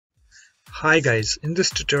Hi guys, in this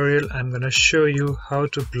tutorial I'm going to show you how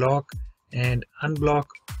to block and unblock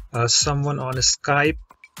someone on Skype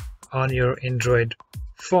on your Android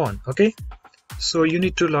phone. Okay, so you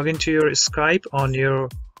need to log into your Skype on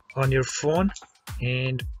your phone,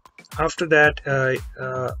 and after that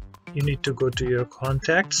you need to go to your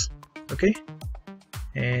contacts. Okay,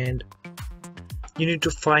 and you need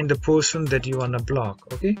to find the person that you want to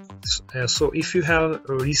block. Okay, so if you have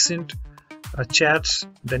recent chats,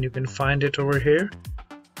 then you can find it over here,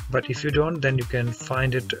 but if you don't, then you can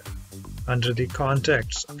find it under the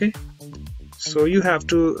contacts. Okay, so you have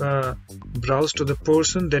to browse to the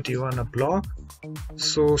person that you want to block.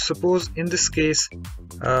 So suppose in this case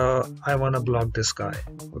I want to block this guy.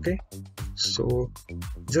 Okay, so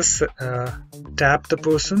just tap the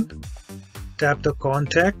person, tap the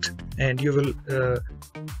contact, and you will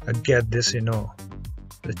get this,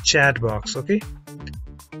 the chat box. Okay,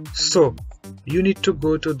 so you need to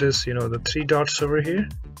go to this, the three dots over here,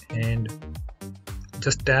 and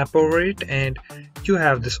just tap over it, and you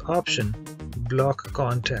have this option, block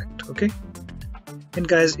contact. Okay, and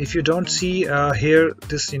guys, if you don't see here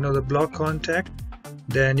this, the block contact,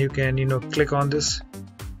 then you can click on this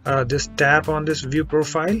tap on this view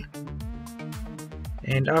profile,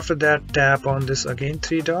 and after that tap on this again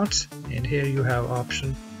three dots, and here you have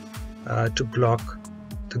option to block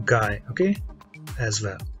the guy. Okay, as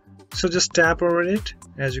well. So just tap over it.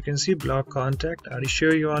 As you can see, block contact. Are you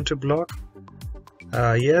sure you want to block?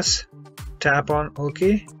 Yes. Tap on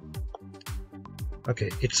OK. Okay,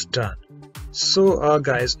 it's done. So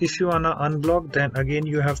guys, if you wanna unblock, then again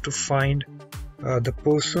you have to find the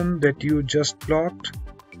person that you just blocked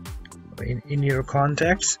in your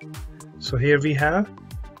contacts. So here we have,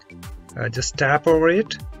 just tap over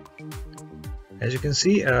it. As you can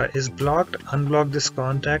see, is blocked. Unblock this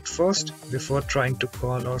contact first before trying to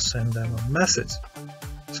call or send them a message.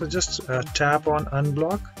 So just tap on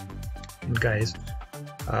unblock, and guys,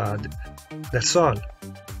 that's all.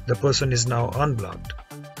 The person is now unblocked.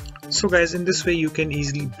 So guys, in this way you can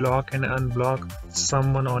easily block and unblock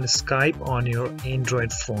someone on Skype on your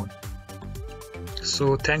Android phone.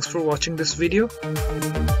 So thanks for watching this video.